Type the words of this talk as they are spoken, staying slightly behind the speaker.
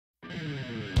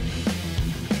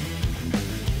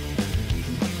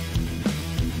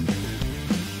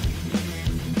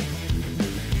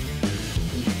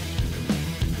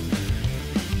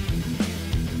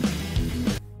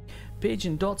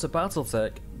Paging Dr.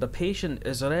 BattleTech, the patient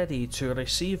is ready to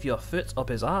receive your foot up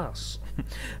his ass.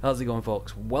 How's it going,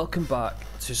 folks? Welcome back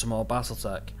to some more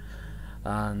BattleTech,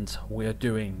 and we're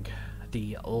doing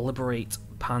the Liberate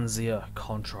Panzer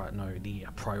contract now, the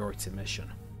priority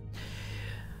mission.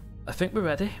 I think we're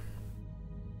ready.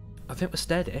 I think we're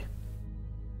steady.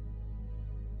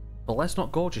 But let's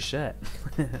not go just yet.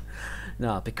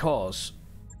 Nah, because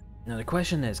now the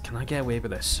question is, can I get away with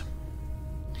this?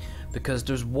 Because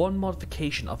there's one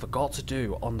modification I forgot to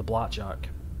do on the Blackjack.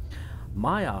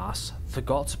 My ass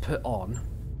forgot to put on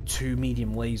 2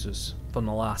 medium lasers from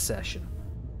the last session.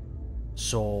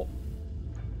 So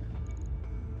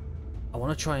I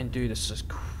want to try and do this as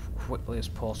quickly as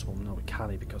possible. No, we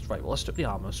can't, because right, well, let's strip the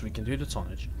armor so we can do the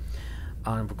tonnage.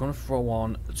 And we're going to throw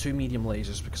on 2 medium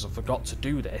lasers because I forgot to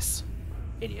do this.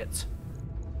 Idiot.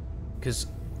 Because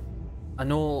I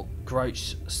know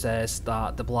Grouch says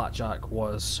that the Blackjack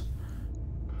was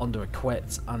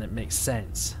under-equipped, and it makes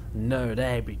sense. No,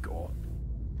 there we go.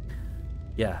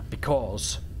 Yeah,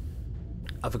 because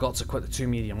I forgot to equip the 2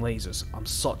 medium lasers. I'm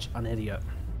such an idiot.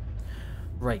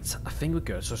 Right, I think we're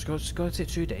good. So it's going to take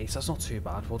 2 days. That's not too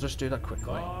bad. We'll just do that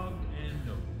quickly.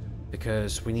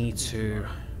 Because we need to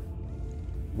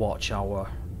watch our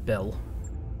bill.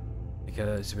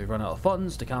 Because if we run out of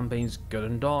funds, the campaign's good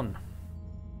and done.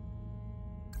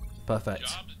 Perfect.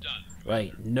 Job's done.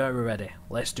 Right, now we're ready.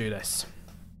 Let's do this.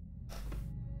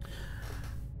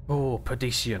 Oh,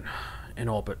 Perdition in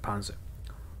orbit, Panzer.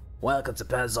 Welcome to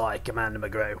Panzer, Commander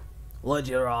McGrew. Led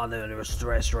your honor and the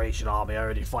Restoration Army are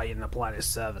already fighting the planet's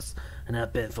service, and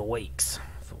have been for weeks.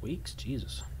 For weeks?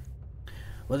 Jesus.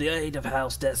 With the aid of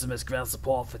House Decimus ground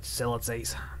support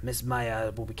facilities, Miss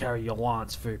Mayer will be carrying your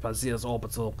lance through Panzer's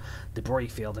orbital debris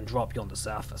field and drop you on the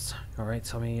surface. Alright,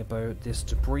 tell me about this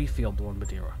debris field on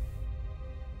Madeira.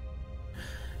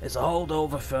 It's a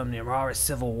holdover from the Amari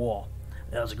Civil War.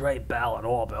 There was a great battle in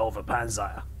orbit over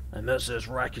Panzer, and most of its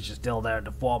wreckage is still there in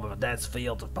the form of a dense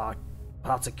field of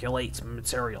particulate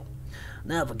material.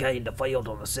 Navigating the field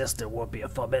on the system would be a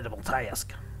formidable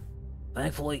task.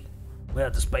 Thankfully, we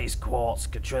have the Space Quartz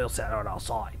Control Center on our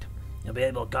side. You'll be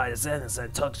able to guide us in and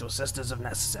send tugs to assist us if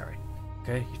necessary.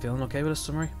 Okay, you feeling okay with this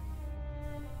summary?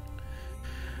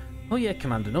 Oh yeah,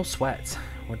 Commander, no sweat.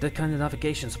 With that kind of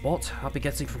navigation support I'll be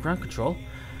getting from ground control,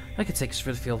 I can take us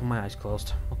through the field with my eyes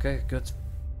closed. Okay, good.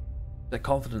 Bit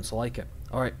confidence, I like it.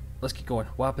 Alright, let's keep going.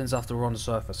 What happens after we're on the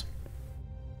surface?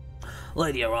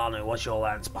 Lady Arano wants your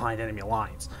lance behind enemy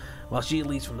lines. While she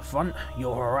leads from the front,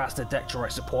 you'll harass the deck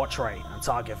turret support train and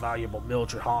target valuable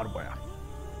military hardware.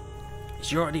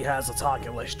 She already has a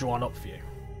target list drawn up for you.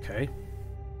 Okay.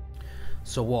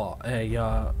 So what?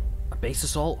 A base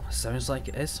assault? Sounds like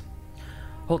it is.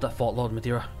 Hold that thought, Lord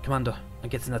Madeira. Commander, I'm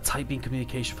getting a tight beam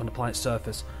communication from the planet's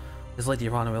surface. This Lady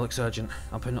Arano, it looks urgent.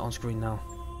 I'm putting it on screen now.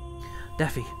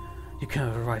 Defi, you couldn't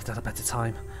have arrived at a better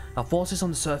time. Our forces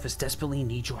on the surface desperately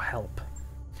need your help.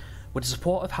 With the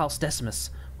support of House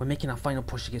Decimus, we're making our final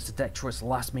push against the deck turret's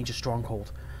last major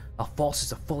stronghold. Our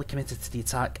forces are fully committed to the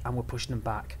attack and we're pushing them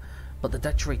back. But the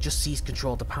deck turret just seized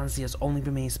control of the Panzer's only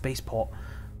remaining spaceport.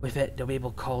 With it, they'll be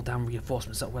able to call down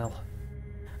reinforcements at will.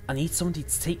 I need somebody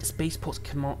to take the spaceport's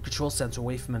control center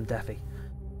away from him, Defi.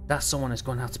 That someone is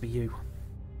going to have to be you.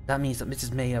 That means that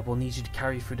Mrs. Mayer will need you to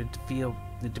carry through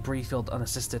the debris field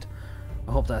unassisted.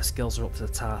 I hope that our skills are up to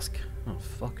the task. Oh,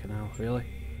 fucking hell, really?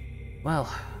 Well,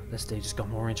 this day just got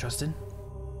more interesting.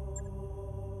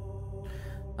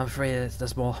 I'm afraid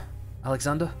there's more.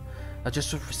 Alexander, I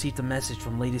just received a message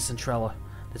from Lady Centrella.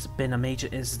 There's been a major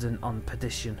incident on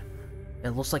Perdition.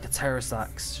 It looks like a terrorist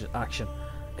action.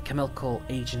 A chemical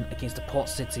agent against the port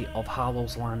city of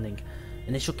Harlow's Landing.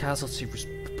 Initial casualty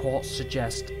reports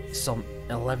suggest some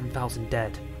 11,000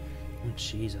 dead. Oh,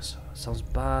 Jesus, sounds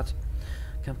bad.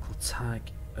 Chemical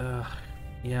attack.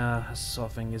 Yeah, this sort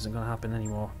of thing isn't going to happen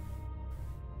anymore.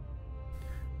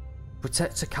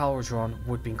 Protector Calrodron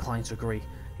would be inclined to agree.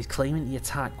 He's claiming the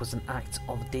attack was an act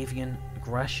of Davian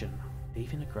aggression.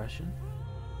 Davian aggression?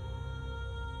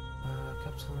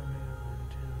 Capital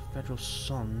Federal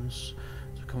Sons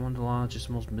to become one of the largest,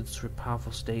 most military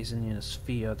powerful states in the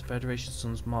sphere. The Federation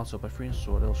Sons motto by Free and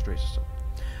Sword illustrates this.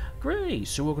 Great!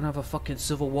 So we're going to have a fucking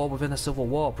civil war within a civil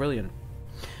war. Brilliant.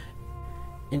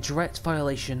 In direct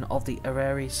violation of the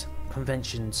Ares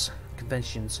conventions,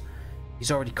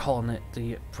 he's already calling it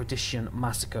the Perdition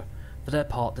Massacre. For their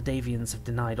part, the Davians have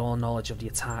denied all knowledge of the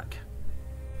attack.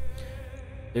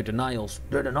 Their denials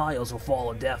will fall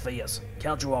on deaf ears.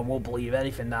 Calderon won't believe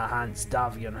anything that Hans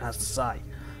Davian has to say.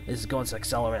 This is going to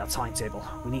accelerate our timetable.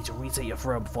 We need to retake your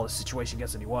throne before the situation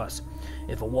gets any worse.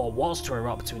 If a war was to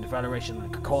erupt between the Federation and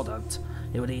the Concordant,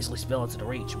 it would easily spill into the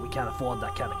Reach, and we can't afford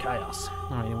that kind of chaos.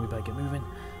 Alright, then we better get moving.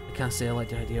 I can't say I like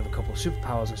the idea of a couple of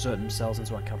superpowers inserting themselves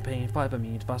into our campaign. Fired by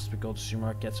means, fast as we go to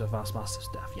Sumer, get to a vast Mastiff's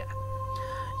death.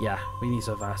 Yeah, we need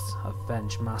to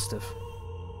avenge Mastiff.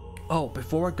 Oh,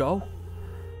 before I go,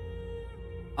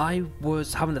 I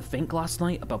was having to think last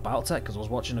night about BattleTech because I was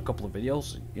watching a couple of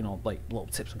videos, you know, like little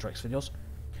tips and tricks videos.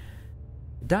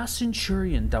 That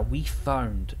Centurion that we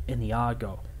found in the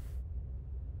Argo,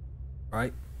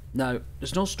 right? Now,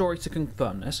 there's no story to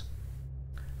confirm this.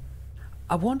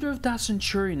 I wonder if that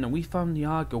Centurion that we found in the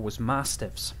Argo was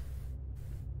Mastiff's.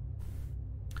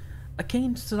 I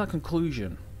came to that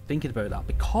conclusion thinking about that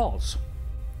because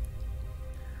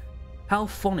how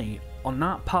funny on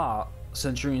that part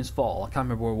Centurion's Fall, I can't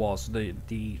remember where it was,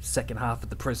 the second half of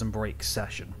the prison break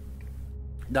session,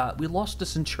 that we lost the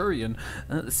Centurion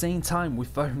and at the same time we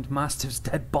found Mastiff's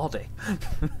dead body.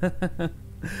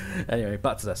 Anyway,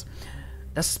 back to this.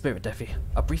 That's the spirit, Diffie.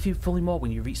 I'll brief you fully more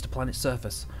when you reach the planet's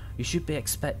surface. You should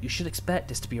expect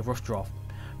this to be a rough draw.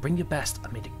 Bring your best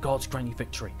and may the gods grant you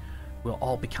victory. We'll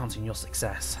all be counting your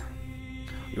success.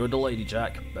 You're the lady,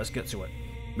 Jack. Let's get to it.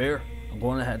 Mir, I'm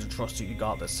going ahead and trust you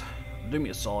got this. Do me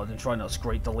a solid and try not to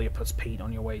scrape the leopard's paint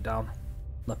on your way down.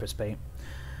 Leopard's paint.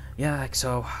 Yeah,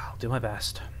 so I'll do my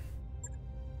best.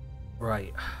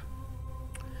 Right.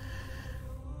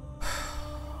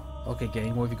 Okay,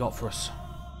 game, what have you got for us?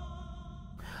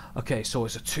 Okay, so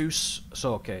it's a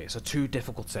two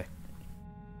difficulty,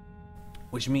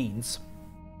 which means,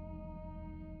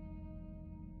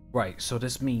 right, so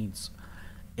this means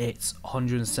it's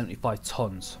 175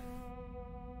 tons.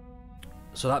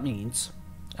 So that means,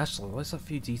 actually, let's have a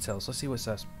few details. Let's see what it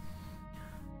says.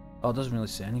 Oh, it doesn't really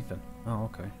say anything. Oh,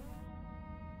 okay.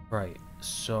 Right,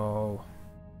 so,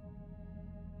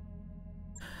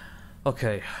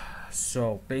 okay,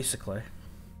 so basically,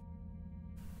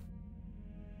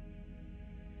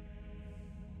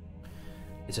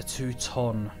 it's a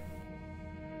 2-ton.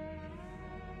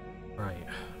 Right.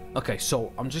 Okay,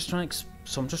 so I'm just trying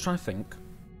to think.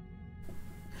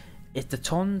 If the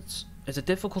tons, if the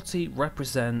difficulty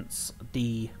represents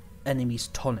the enemy's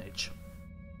tonnage,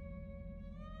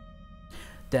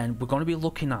 then we're going to be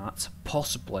looking at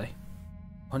possibly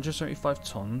 175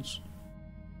 tons.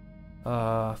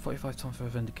 45 tons for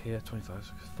Vindicator,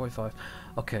 25, 45.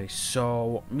 Okay,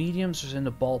 so mediums is in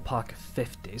the ballpark of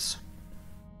 50s.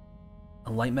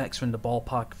 And light mechs are in the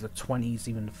ballpark of the 20s,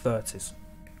 even the 30s.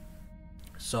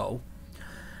 So,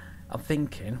 I'm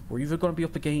thinking we're either going to be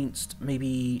up against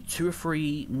maybe 2 or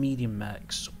 3 medium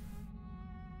mechs,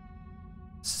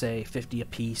 say 50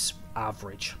 apiece,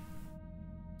 average,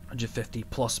 150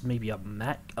 plus maybe a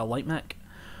light mech,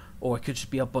 or it could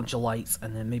just be a bunch of lights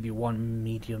and then maybe 1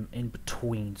 medium in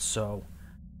between. So,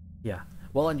 yeah.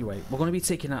 Well, anyway, we're going to be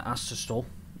taking out Master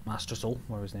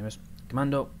whatever his name is.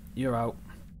 Commando, you're out.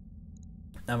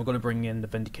 And we're going to bring in the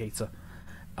Vindicator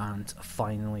and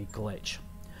finally Glitch.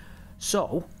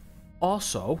 So,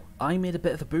 also, I made a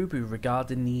bit of a boo-boo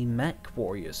regarding the Mech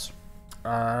Warriors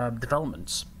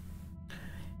developments.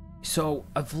 So,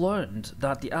 I've learned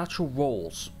that the actual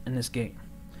roles in this game,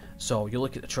 so you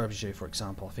look at the Trebuchet for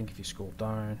example, I think if you scroll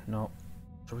down, no,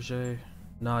 Trebuchet,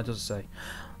 no it doesn't say.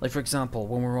 Like for example,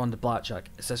 when we're on the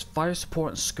Blackjack, it says Fire Support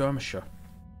and Skirmisher.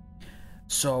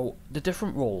 So, the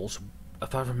different roles,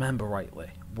 if I remember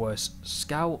rightly, was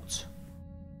Scout,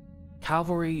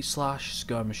 Cavalry /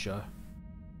 Skirmisher,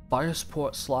 Fire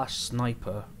Support /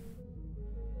 Sniper,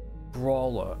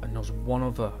 Brawler, and there was one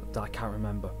other that I can't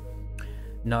remember.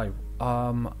 Now,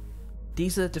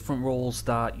 these are the different roles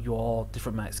that your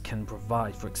different mechs can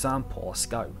provide. For example, a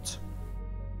Scout.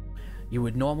 You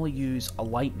would normally use a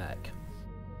light mech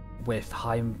with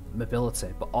high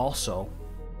mobility, but also,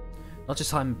 not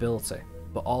just high mobility,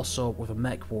 but also with a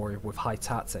mech warrior with high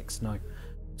tactics. Now,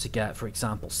 to get, for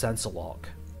example, sensor lock.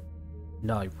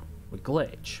 Now, with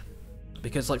Glitch,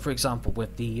 because like for example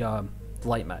with the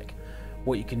light mech,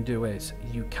 what you can do is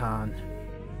you can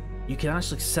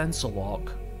actually sensor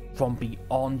lock from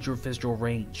beyond your visual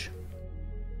range.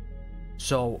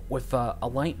 So with a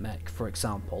light mech, for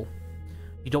example,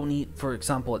 you don't need, for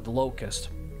example at the Locust,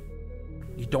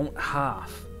 you don't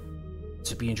have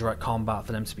to be in direct combat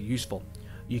for them to be useful.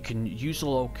 You can use the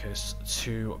Locust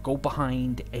to go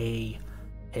behind a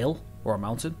hill or a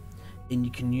mountain, and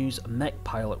you can use a mech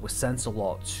pilot with sensor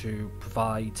lock to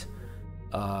provide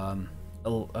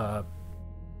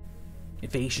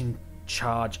evasion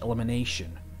charge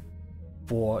elimination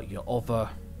for your other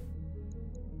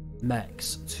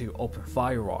mechs to open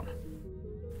fire on.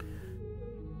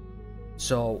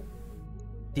 So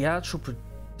the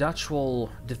actual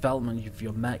development of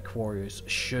your mech warriors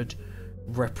should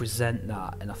represent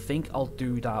that, and I think I'll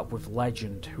do that with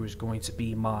Legend, who is going to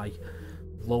be my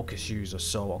locus user.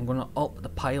 So I'm going to up the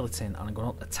piloting and I'm going to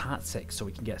up the tactics so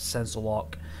we can get sensor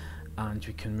lock and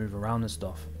we can move around and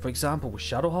stuff. For example, with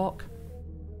Shadowhawk,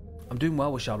 I'm doing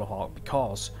well with Shadowhawk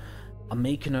because I'm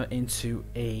making her into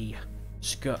a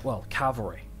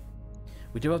cavalry.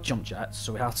 We do have jump jets,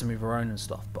 so we have to move around and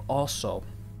stuff, but also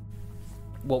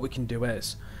what we can do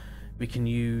is we can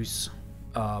use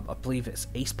I believe it's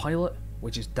Ace Pilot,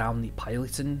 which is down the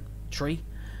piloting tree,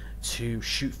 to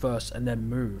shoot first and then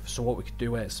move. So what we could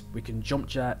do is we can jump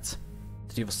jet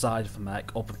to the other side of the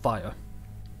mech, open fire,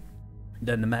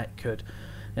 then the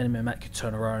enemy mech could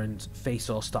turn around, face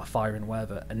us, start firing,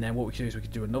 whatever, and then what we could do is we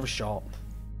could do another shot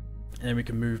and then we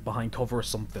can move behind cover or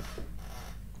something.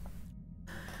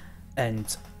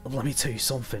 And let me tell you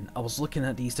something, I was looking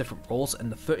at these different roles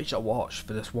and the footage I watched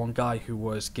for this one guy who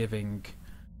was giving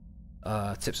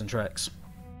tips and tricks.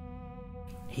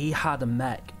 He had a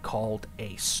mech called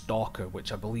a Stalker,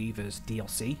 which I believe is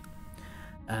DLC,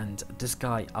 and this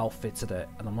guy outfitted it,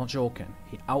 and I'm not joking,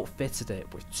 he outfitted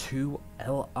it with 2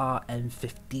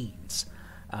 LRM-15s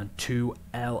and 2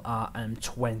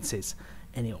 LRM-20s,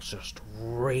 and it was just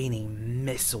raining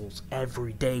missiles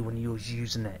every day when he was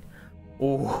using it.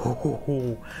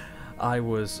 Oh, I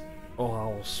was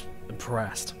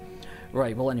impressed.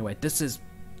 Right, well anyway, this is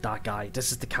that guy,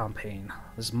 this is the campaign,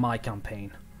 this is my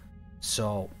campaign.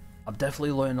 So, I'm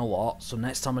definitely learning a lot, so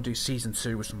next time I do Season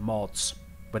 2 with some mods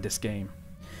with this game,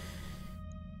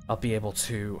 I'll be able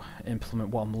to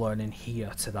implement what I'm learning here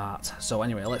to that. So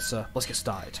anyway, let's get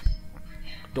started.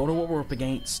 Don't know what we're up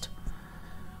against,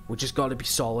 we just gotta be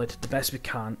solid, the best we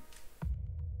can.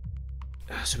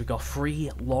 So we got 3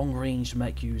 long-range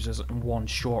mech users and 1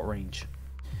 short-range.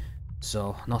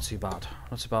 So, not too bad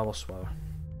whatsoever.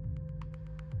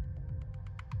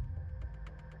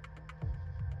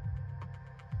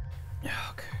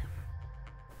 Okay.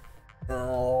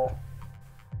 Oh.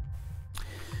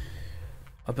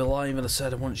 I'd be lying when I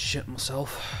said I wouldn't shit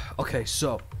myself. Okay,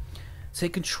 so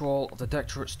take control of the deck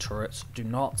turrets. Do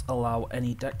not allow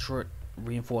any deck turret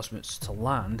reinforcements to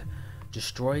land.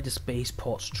 Destroy the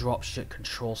spaceport's dropship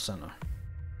control center.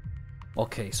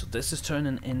 Okay, so this is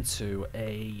turning into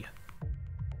a.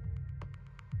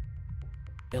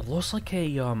 It looks like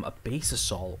a base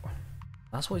assault.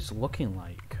 That's what it's looking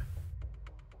like.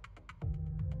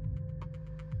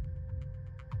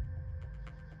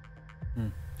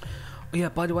 Oh yeah,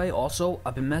 by the way, also,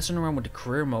 I've been messing around with the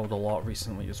career mode a lot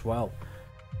recently as well.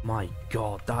 My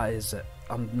god, that is it.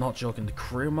 I'm not joking, the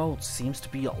career mode seems to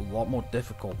be a lot more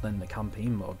difficult than the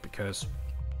campaign mode, because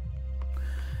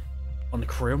on the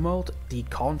career mode, the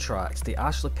contracts, they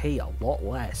actually pay a lot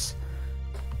less.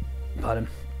 Pardon?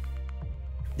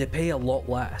 They pay a lot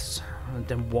less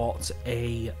than what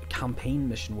a campaign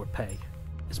mission would pay.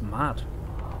 It's mad.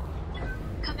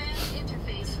 Command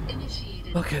interface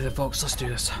initiated. Okay then folks, let's do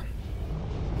this.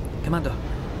 Commander,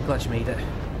 glad you made it.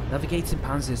 Navigating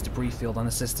Panzer's debris field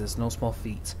unassisted is no small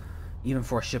feat, even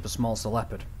for a ship as small as the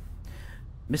Leopard.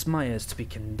 Miss Maya is to be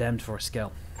condemned for a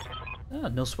skill.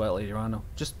 No sweat, Lady Rhino.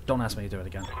 Just don't ask me to do it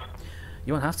again.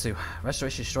 You won't have to.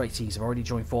 Restoration strike teams have already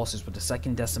joined forces with the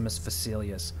 2nd Decimus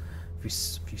Fusiliers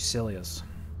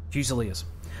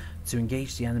to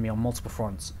engage the enemy on multiple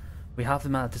fronts. We have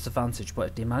them at a disadvantage, but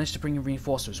if they manage to bring in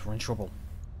reinforcements, we're in trouble.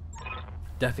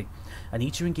 Deafy, I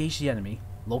need to engage the enemy,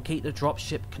 locate the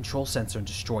dropship control center and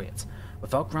destroy it.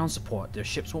 Without ground support, their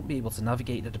ships won't be able to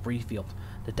navigate the debris field.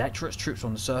 The deck turret's troops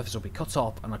on the surface will be cut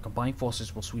off and our combined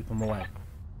forces will sweep them away.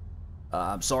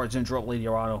 I'm sorry to interrupt, Lady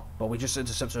Arano, but we just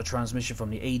intercepted a transmission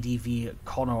from the ADV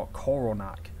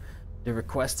Coronac. They're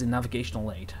requesting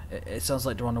navigational aid. It sounds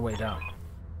like they're on their way down.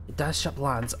 If that ship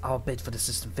lands, our bid for the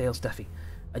system fails, Deafy.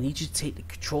 I need you to take the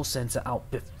control center out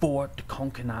before the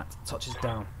Concanat touches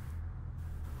down.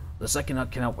 The second I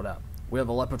can help with that. We have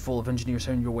a Leopard full of engineers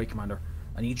heading your way, Commander.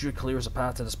 I need you to clear us a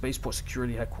path to the spaceport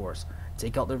security headquarters.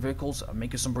 Take out their vehicles and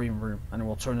make us some breathing room, and then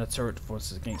we'll turn the turret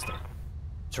forces against them.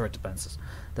 Turret defenses.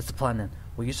 That's the plan then.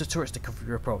 We'll use the turrets to cover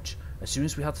your approach. As soon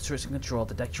as we have the turrets in control,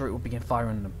 the deck turret will begin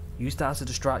firing them. Use that as a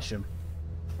distraction,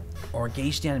 or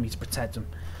engage the enemy to protect them.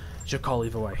 It's your call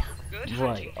either way. Good Right,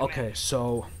 hunting, okay, Commander.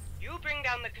 so... You bring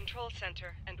down the control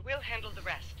center, and we'll handle the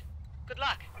rest. Good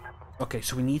luck. Okay,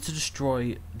 so we need to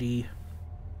destroy the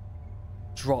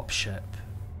dropship.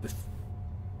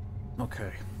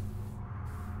 Okay.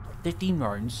 15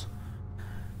 rounds.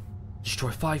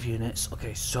 Destroy 5 units.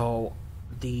 Okay, so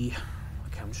the...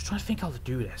 Okay, I'm just trying to think how to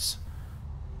do this.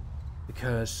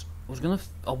 Because I was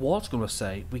gonna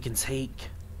say we can take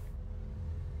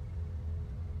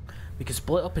we could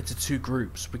split up into 2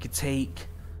 groups. We could take...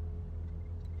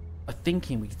 I'm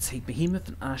thinking we could take Behemoth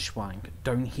and Ashwang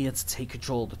down here to take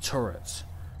control of the turrets,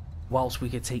 whilst we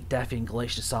could take Deathie and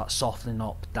Glitch to start softening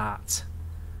up that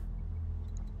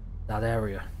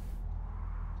area.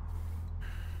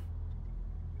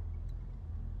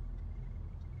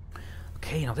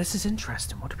 Okay, now this is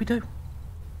interesting. What do we do?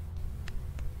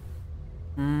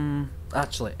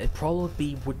 Actually, it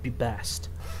probably would be best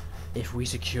if we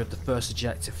secured the first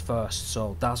objective first,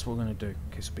 so that's what we're going to do.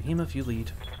 Okay, so Behemoth, you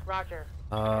lead. Roger.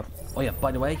 Oh yeah,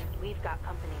 by the way, We've got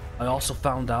company. I also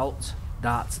found out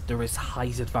that there is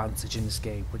height advantage in this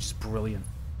game, which is brilliant.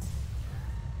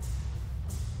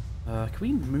 Can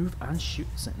we move and shoot?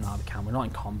 No, we can. We're not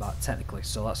in combat, technically,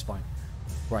 so that's fine.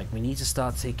 Right, we need to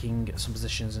start taking some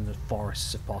positions in the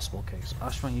forests if possible. Okay, so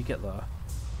Ashman, you get there.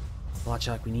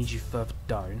 Blackjack, we need you further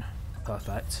down.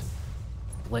 Perfect.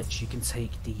 Glitch, you can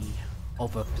take the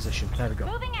other position. There we go.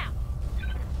 Moving out.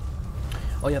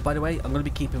 Oh yeah, by the way, I'm going to be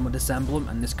keeping with this emblem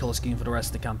and this colour scheme for the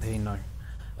rest of the campaign now.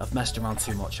 I've messed around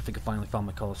too much. I think I finally found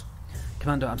my colours.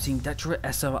 Commander, I'm seeing Detroit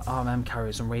SRM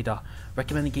carriers on radar.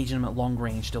 Recommend engaging them at long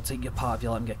range. They'll take you apart if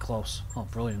you let them get close. Oh,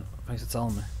 brilliant. Thanks for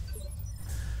telling me.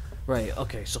 Right,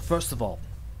 okay, so first of all.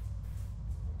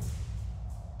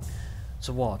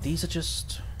 So what? These are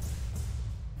just...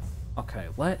 Okay,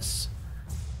 let's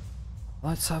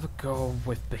have a go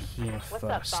with Behemoth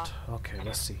first. Okay,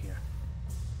 let's see here.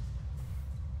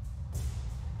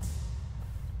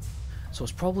 So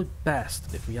it's probably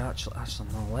best if we actually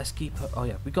no, let's keep it. Oh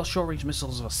yeah, we got short range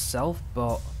missiles ourselves,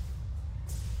 but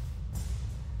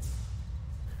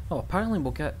oh, apparently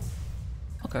we'll get.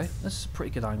 Okay, this is a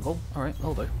pretty good angle. All right,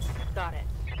 that'll do. Got it.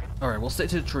 All right, we'll stick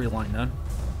to the tree line then.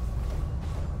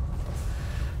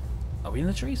 Are we in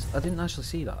the trees? I didn't actually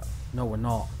see that. No, we're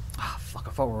not. Ah, fuck!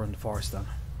 I thought we were in the forest then.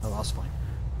 Oh, that's fine.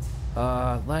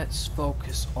 Let's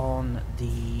focus on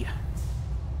the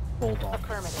bulldog.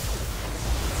 Affirmative.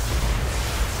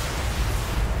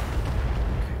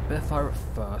 Bit of fire at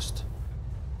first.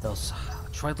 There's... I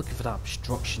tried looking for that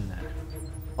obstruction there.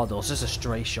 Oh, there was just a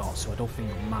stray shot, so I don't think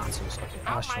it matters. Okay,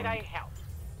 How Ashwing. might I help?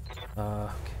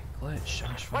 Okay, Glitch,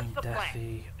 Ashwing, What's the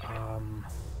Deathie. I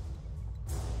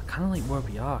kind of like where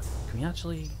we are. Can we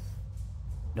actually...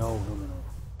 No.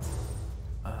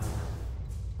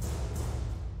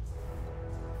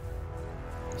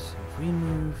 So if we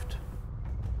moved...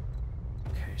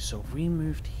 Okay, so if we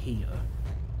moved here...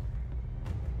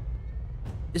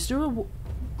 Is there a...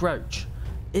 Grouch,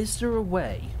 is there a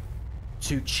way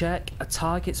to check a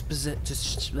target's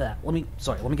position... Let me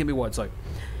get my words out.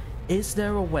 Is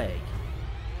there a way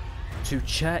to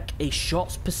check a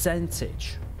shot's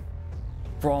percentage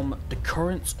from the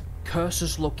current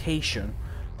cursor's location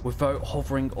without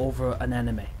hovering over an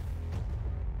enemy?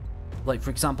 Like, for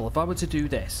example, if I were to do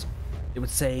this, it would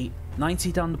say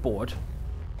 90 down the board,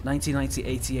 90, 90,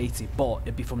 80, 80, but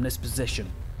it'd be from this position.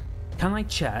 Can I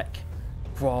check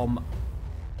from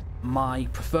my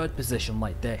preferred position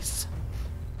like this?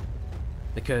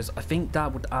 Because I think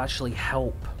that would actually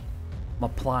help my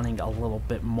planning a little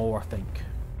bit more, I think.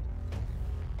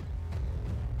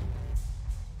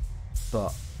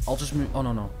 But I'll just move. Oh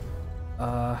no.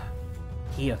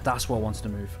 Here, that's where I wanted to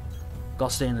move.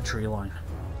 Gotta stay in the tree line.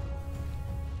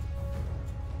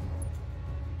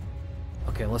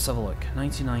 Okay, let's have a look.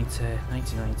 1990,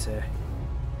 1990.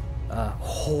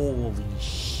 Holy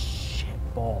shit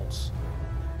balls.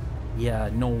 Yeah,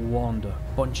 no wonder.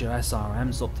 Bunch of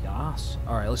SRMs up the arse.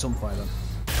 Alright, let's unfire them.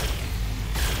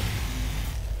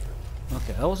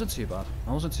 Okay, that wasn't too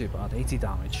bad. 80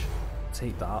 damage.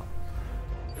 Take that.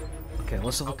 Okay,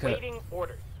 let's have a look at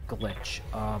Glitch.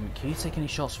 Can you take any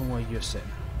shots from where you're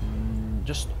sitting?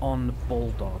 Just on the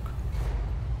bulldog.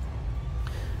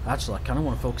 Actually, I kind of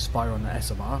want to focus fire on the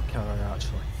SMR carrier,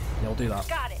 actually. Yeah, I'll do that.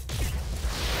 Got it.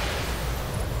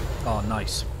 Oh,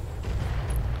 nice.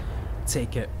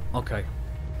 Take it. Okay.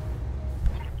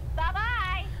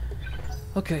 Bye-bye.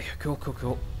 Okay,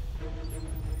 cool.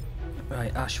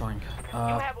 Right, Ashwang.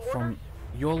 From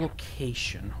your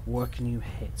location, where can you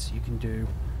hit? You can do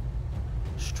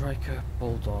striker,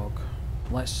 bulldog.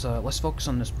 Let's focus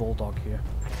on this bulldog here.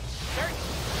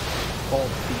 All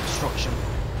the destruction.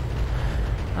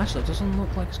 Actually, it doesn't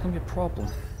look like it's gonna be a problem.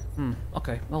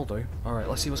 Okay, that'll do. Alright,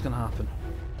 let's see what's gonna happen.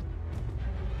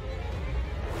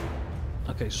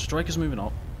 Okay, so striker's moving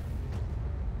up.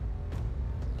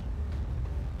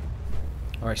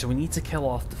 Alright, so we need to kill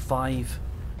off the 5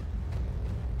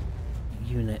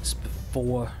 units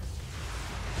before...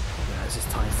 Yeah, this is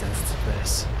time sensitive,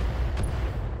 this.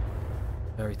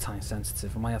 Very time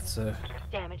sensitive. I might have to...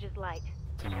 Damage is light.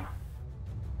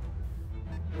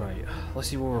 Right, let's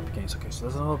see what we're up against. Okay, so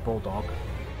there's another bulldog.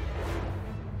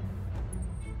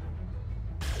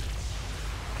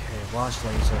 large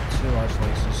laser, 2 large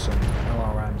lasers, some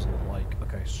LRMs and the like.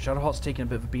 Okay, so Shadowhawk's taking a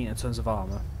bit of a beat in terms of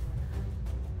armor.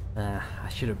 I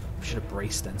should have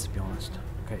braced then, to be honest.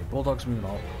 Okay, Bulldog's moving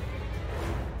out.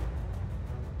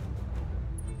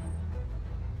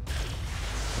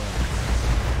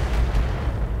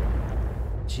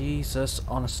 Jesus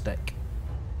on a stick.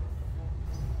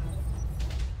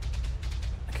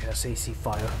 Okay, that's AC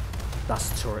fire. That's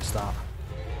the turret start.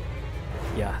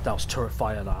 Yeah, that was turret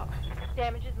fire, that.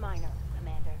 Damage is minor,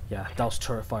 Commander. Yeah, that was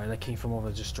turret fire. That came from over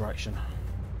this direction.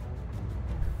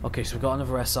 Okay, so we've got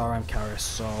another SRM carrier,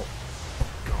 so... Oh,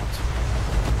 God.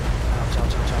 Ouch,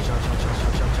 ouch, ouch, ouch, ouch, ouch,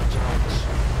 ouch, ouch, ouch, ouch.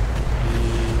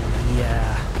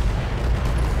 Yeah.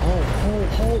 Oh,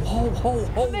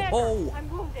 Commander, I'm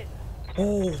wounded.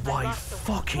 Oh I my lost the-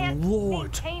 fucking can't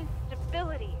lord! Maintain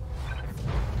stability.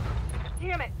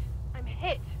 Damn it! I'm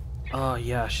hit. Oh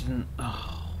yeah, she didn't.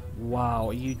 Oh, wow,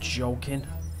 are you joking?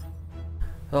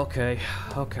 Okay.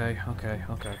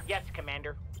 Yes,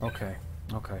 Commander. Okay.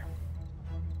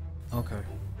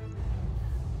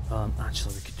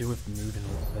 Actually, we could do with moving a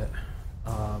little bit.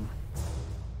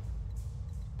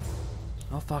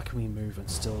 How far can we move and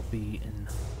still be in?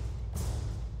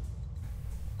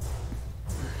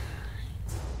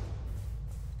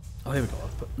 Oh, here we go.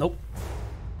 Nope.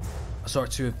 I saw a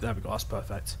 2. There we go. That's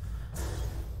perfect. I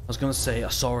was gonna say I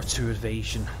saw a 2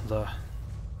 evasion there.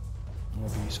 That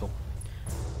would be useful.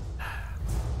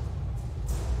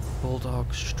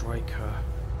 Bulldog Striker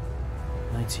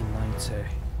 1990.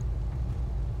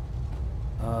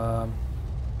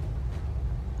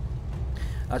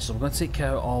 Actually, I'm going to take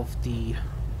care of the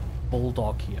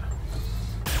Bulldog here.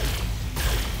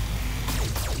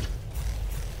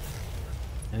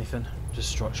 Anything? Just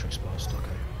structure exposed.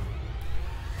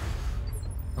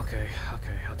 Okay.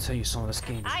 I'll tell you, some of this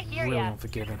game I is hear really ya.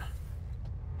 unforgiving.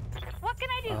 What can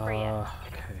I do for you?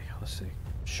 Okay, let's see.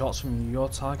 Shots from your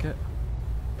target.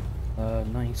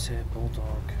 90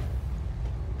 Bulldog.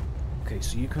 Okay,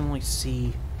 so you can only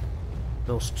see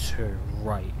those 2,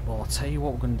 right? Well, I'll tell you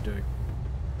what we're gonna do.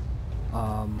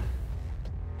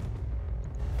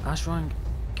 Ashran,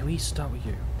 can we start with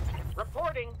you?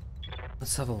 Reporting.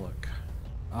 Let's have a look.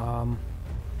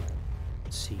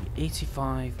 Let's see,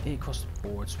 85, 8 across the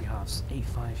boards. We have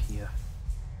 85 here.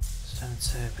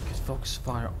 70. We could focus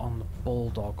fire on the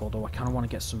Bulldog, although I kind of want to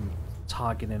get some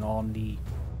targeting on the.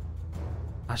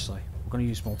 Actually, we're going to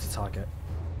use multi-target.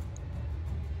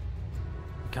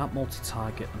 We can't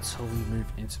multi-target until we move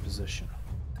into position.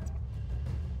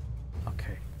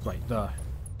 Okay, right there.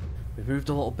 We've moved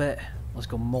a little bit. Let's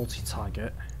go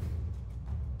multi-target.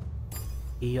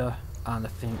 Here, and I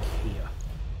think here.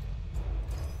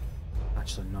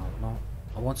 Actually, no.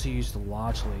 I want to use the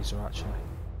large laser, actually.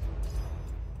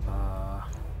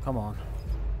 Come on.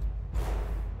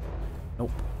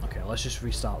 Nope. Okay, let's just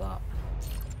restart that.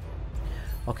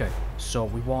 Okay, so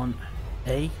we want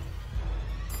A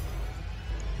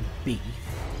and B,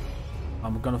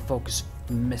 and we're going to focus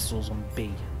the missiles on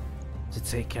B to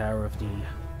take care of the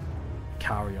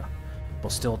carrier,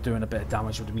 but still doing a bit of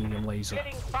damage with the medium laser.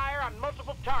 Setting fire on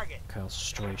multiple targets. Okay, that's a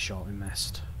stray shot we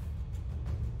missed.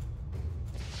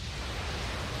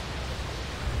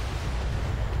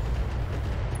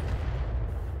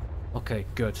 Okay,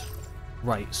 good.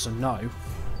 Right, so now,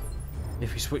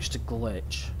 if we switch to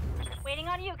glitch, Waiting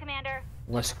on you, Commander.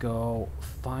 let's go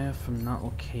fire from that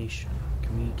location.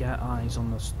 Can we get eyes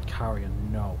on this carrier?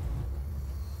 No.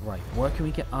 Right, where can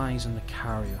we get eyes on the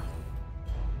carrier?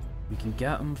 We can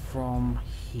get them from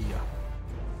here.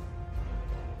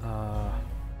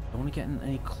 Don't want to get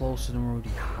any closer than we already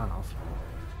have.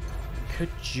 We could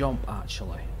jump,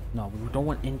 actually. No, we don't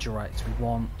want indirect. We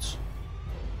want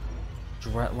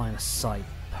direct line of sight.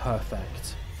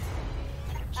 Perfect.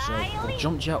 So we'll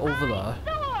jump jet over there.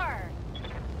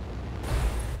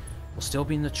 We'll still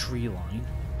be in the tree line.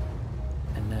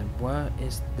 And then where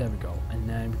is... There we go. And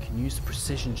then we can use the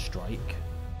precision strike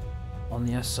on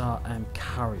the SRM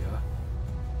carrier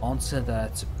onto there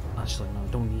to... Actually, no, we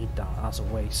don't need that. That's a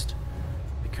waste.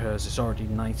 Because it's already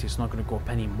 90. It's not going to go up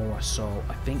anymore. So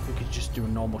I think we could just do a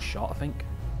normal shot, I think.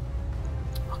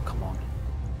 Oh, come on.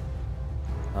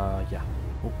 Yeah.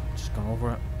 Oh, just gone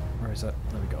over it. Where is it?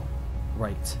 There we go.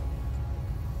 Right.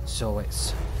 So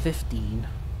it's 15.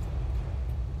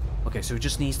 Okay, so it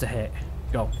just needs to hit.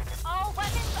 Go. All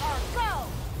weapons are go!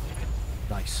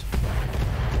 Nice.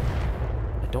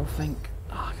 I don't think...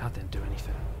 Ah, God didn't do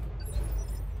anything.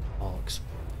 Bollocks.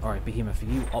 Alright, Behemoth, are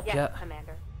you up Yes, yet?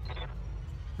 Commander.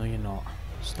 No, you're not.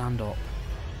 Stand up.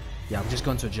 Yeah, I'm just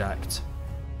going to eject.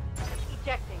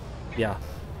 Ejecting. Yeah.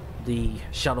 The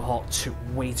Shadowhawk took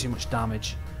way too much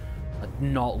damage.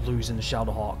 Not losing the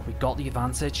Shadowhawk. We got the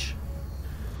advantage.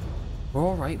 We're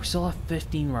alright, we still have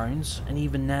 15 rounds, and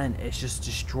even then, it's just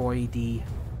destroy the...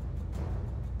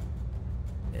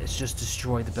 It's just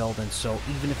destroy the building, so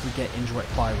even if we get indirect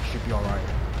fire, we should be alright.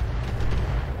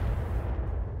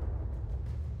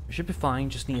 We should be fine,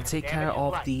 just need to take care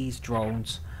of these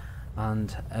drones,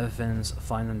 and everything's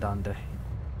fine and dandy.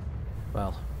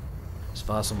 Well, as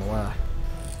far as I'm aware.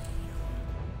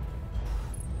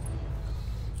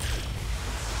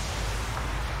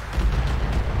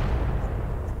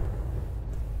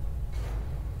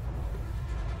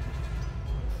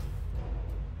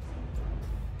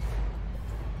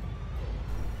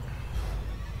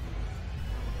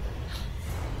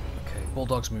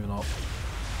 Bulldog's moving up.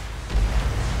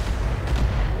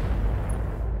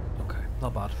 Okay,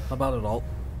 not bad. Not bad at all.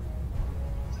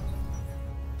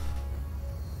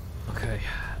 Okay,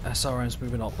 SRM's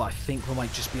moving up, but I think we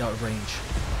might just be out of range.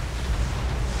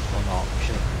 Or not, we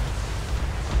should.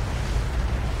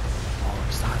 Oh,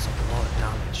 because that's a lot of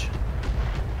damage.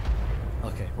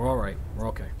 Okay, we're alright. We're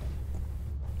okay.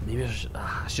 Maybe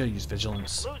I should have used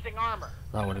vigilance. Losing armor.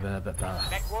 That would have been a bit better.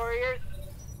 Mech warriors,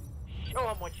 show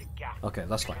them what you got. Okay,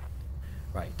 that's fine.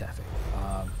 Right, Daffy.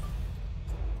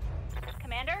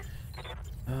 Commander?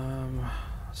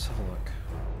 Let's have a look.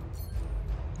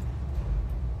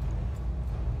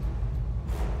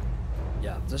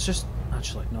 Yeah, there's just...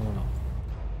 Actually, no.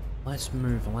 Let's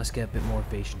move and let's get a bit more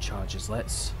evasion charges.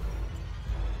 Let's...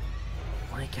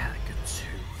 I want to get a good 2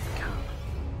 if we can.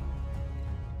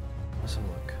 Let's have a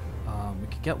look. We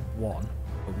could get 1,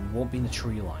 but we won't be in the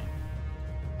tree line.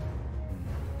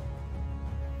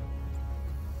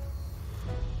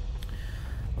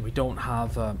 And we don't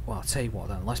have... well, I'll tell you what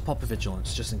then. Let's pop a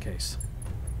vigilance, just in case.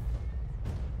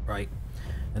 Right.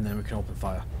 And then we can open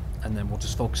fire. And then we'll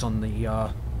just focus on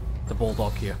the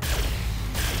bulldog here.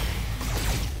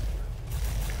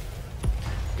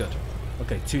 Good.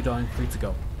 Okay, 2 down, 3 to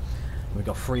go. We've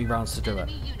got 3 rounds to do it.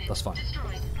 That's fine.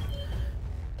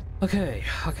 Okay.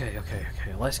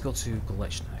 Let's go to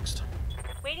Glitch next.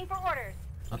 Waiting for orders.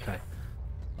 Okay.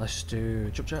 Let's do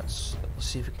jump jets. Let's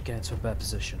see if we can get into a better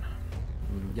position.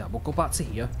 Yeah, we'll go back to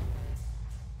here.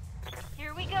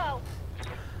 Here we go.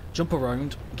 Jump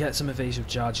around, get some evasive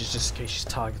charges just in case she's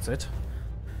targeted.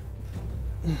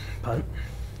 Pardon.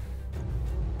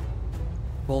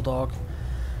 Bulldog.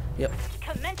 Yep.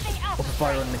 Commencing Open alpha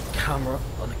fire strike. on the camera.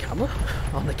 On the camera?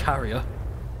 On the carrier.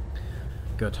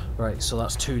 Good. Right, so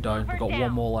that's 2 down. We've got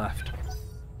 1 more left.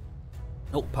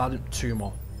 Oh, pardon. 2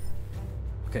 more.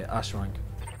 Okay, Ash rank.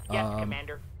 Yes,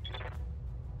 Commander.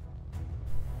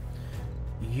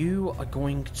 You are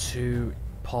going to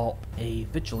pop a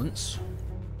vigilance.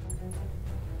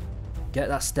 Get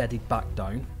that steadied back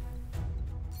down.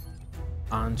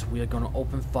 And we are going to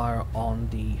open fire on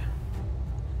the...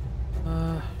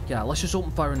 yeah, let's just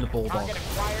open fire on the bulldog. Target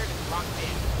acquired and locked in.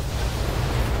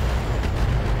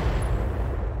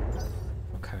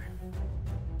 Okay.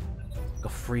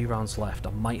 Got 3 rounds left. I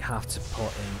might have to put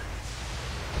in...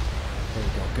 There we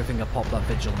go. Good thing I popped that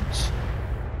vigilance.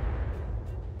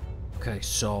 Okay,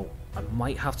 so I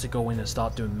might have to go in and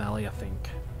start doing melee, I think.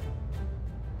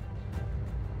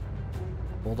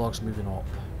 Bulldog's moving up.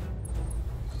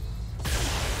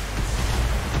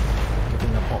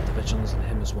 Giving a pop the vigilance and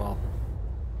him as well.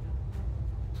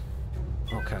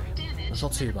 Okay, that's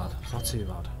not too bad. It's not too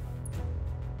bad.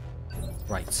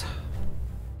 Right.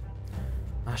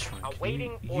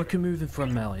 Ashrank, you can move in for a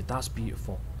melee. That's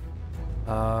beautiful.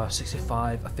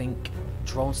 65. I think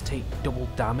drones take double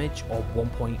damage or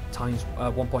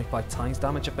 1.5 times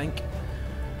damage. I think.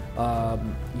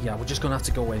 Yeah, we're just gonna have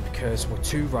to go in because we're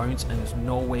 2 rounds and there's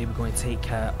no way we're going to take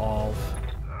care of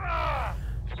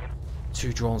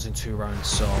 2 drones in 2 rounds.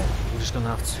 So we're just gonna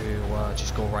have to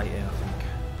just go right in. I think.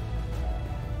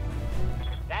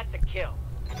 That's a kill.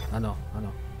 I know.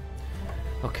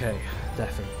 Okay,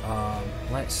 definitely.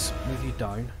 Let's move you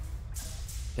down.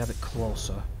 Get a bit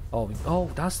closer. Oh,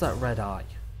 that's that red eye.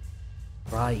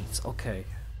 Right, okay.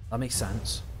 That makes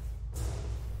sense.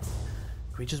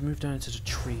 Can we just move down into the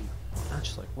tree?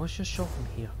 Actually, what's your shot from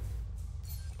here?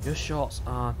 Your shots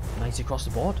are 90 across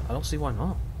the board? I don't see why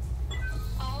not.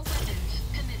 All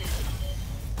weapons committed.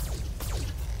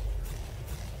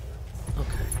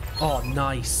 Okay. Oh,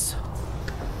 nice.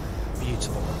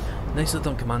 Beautiful. Nicely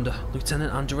done, Commander.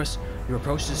 Lieutenant Andrews, your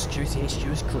approach to the security HQ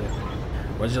is clear.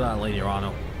 Roger that, Lady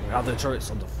Arno. We have the turrets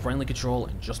under friendly control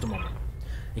in just a moment.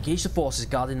 Engage the forces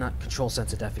guarding that control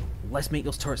center, Defi. Let's make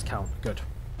those turrets count. Good.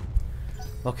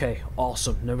 Okay,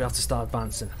 awesome. Now we have to start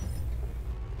advancing.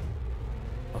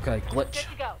 Okay, glitch. Good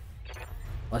to go.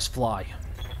 Let's fly.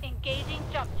 Engaging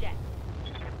jump jet.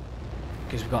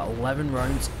 Because we've got 11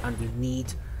 rounds and we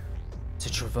need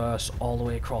to traverse all the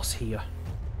way across here.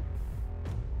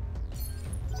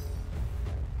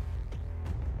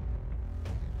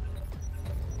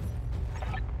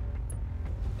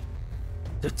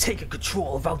 They've taken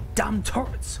control of our damn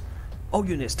turrets! All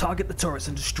units, target the turrets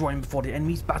and destroy them before the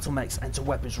enemy's battle mechs enter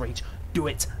weapons range. Do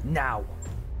it now!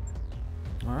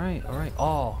 Alright, alright.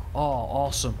 Oh,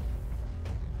 awesome.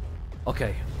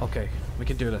 Okay, okay. We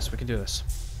can do this, we can do this.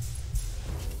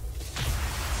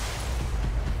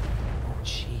 Oh,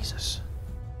 Jesus.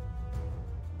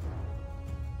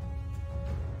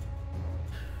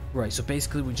 Right, so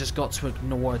basically we just got to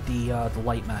ignore the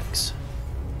light mechs.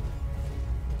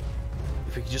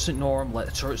 If we can just ignore them, let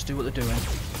the turrets do what they're doing,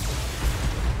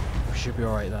 we should be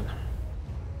alright then.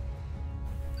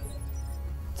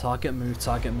 Target, move,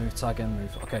 target, move, target,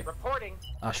 move. Okay. Reporting.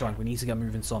 Ashwang, we need to get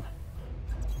moving, son.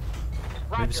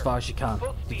 Roger. Move as far as you can.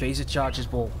 Full The speed. phaser charges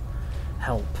will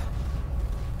help.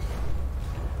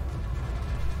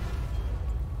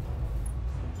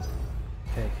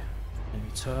 Okay. Maybe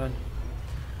turn.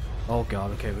 Oh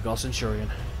god, okay, we got Centurion.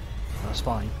 That's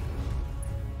fine.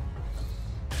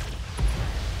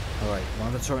 Alright, one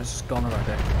of the turrets is gone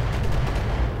already.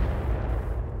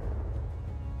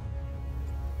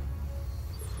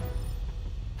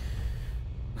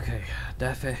 Okay,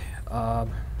 Deafy, yeah,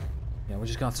 we're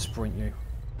just gonna have to sprint you.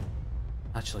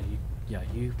 Actually,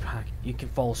 you can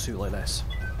follow suit like this.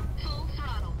 Full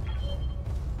throttle.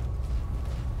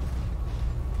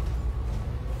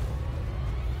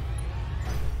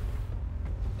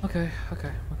 Okay.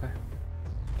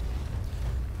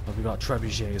 But we got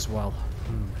Trebuchet as well.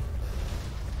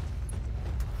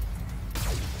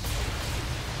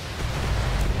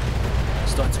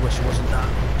 Starting to wish it wasn't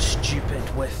that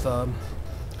stupid with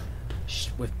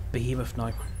Behemoth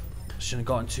now. Shouldn't have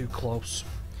gotten too close.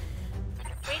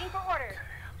 Waiting for orders.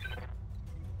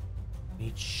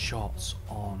 Need shots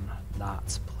on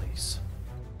that, please.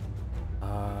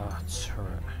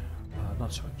 Turret.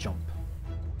 Not turret, jump.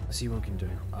 Let's see what we can do.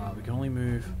 We can only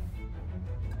move...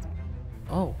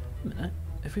 Oh, a minute.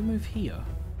 If we move here...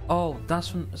 Oh, that's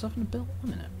from... Is that from the build? A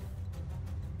minute.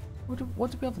 What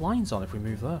do we have lines on if we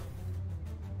move there?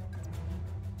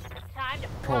 Time to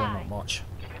Probably fly. not much.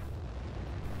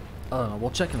 I don't know,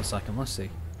 we'll check in a second, let's see.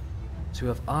 So we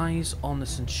have eyes on the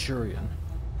Centurion.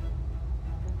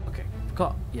 Okay, we've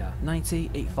got, yeah, 90,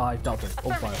 85, that'll do.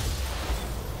 All fire.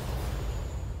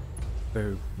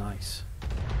 Boom, nice.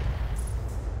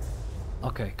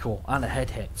 Okay, cool. And a head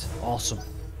hit. Awesome.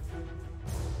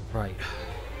 Right.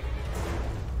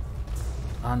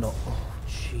 And a, oh,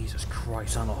 Jesus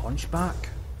Christ, and a hunchback?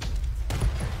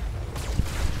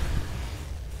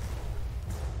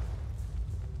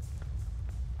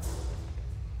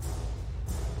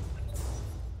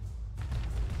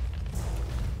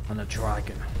 And a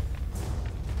dragon.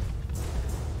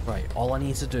 Right, all I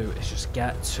need to do is just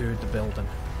get to the building.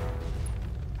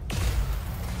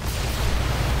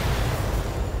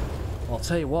 I'll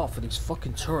tell you what, for these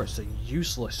fucking turrets, they're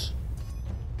useless.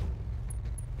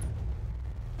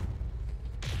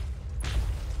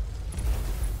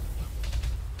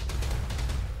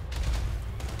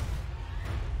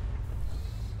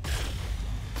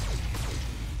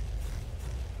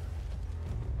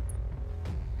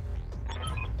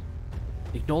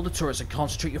 Ignore the turrets and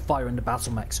concentrate your fire on the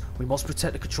battle mechs. We must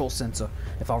protect the control center.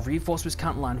 If our reinforcements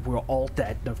can't land, we're all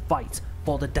dead. Now fight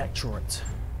for the deck turret.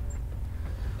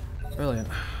 Brilliant.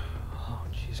 Oh,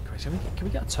 Jesus Christ. Can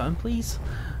we get a turn, please?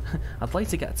 I'd like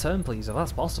to get a turn, please, if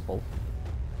that's possible.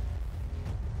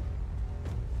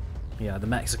 Yeah, the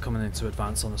mechs are coming in to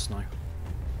advance on us now.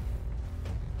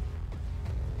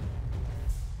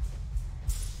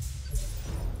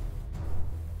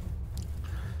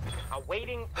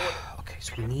 Awaiting orders. Okay,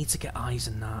 so we need to get eyes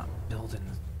in that building.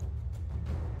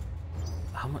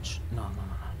 How much? No.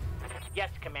 Yes,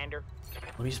 Commander.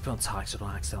 Let me just put on tag so I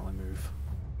don't accidentally move.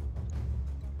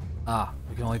 Ah,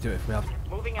 we can only do it if we have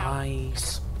Moving out.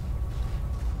 eyes.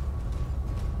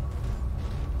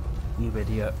 You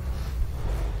idiot.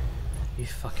 You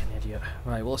fucking idiot.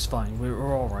 Right, well it's fine.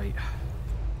 We're alright.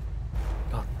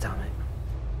 God damn it.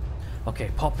 Okay,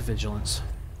 pop a vigilance.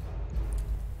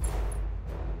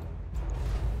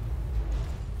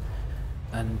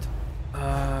 And,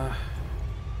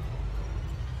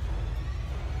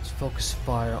 let's focus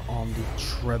fire on the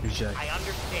trebuchet. I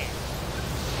understand.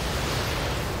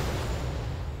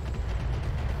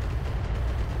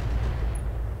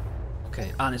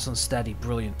 Okay, and it's unsteady,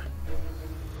 brilliant.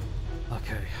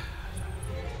 Okay.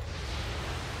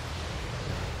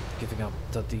 Giving up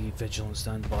the vigilance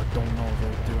then, but I don't know if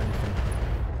it'll do anything.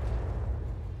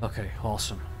 Okay,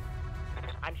 awesome.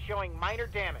 I'm showing minor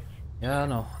damage. Yeah, I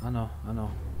know.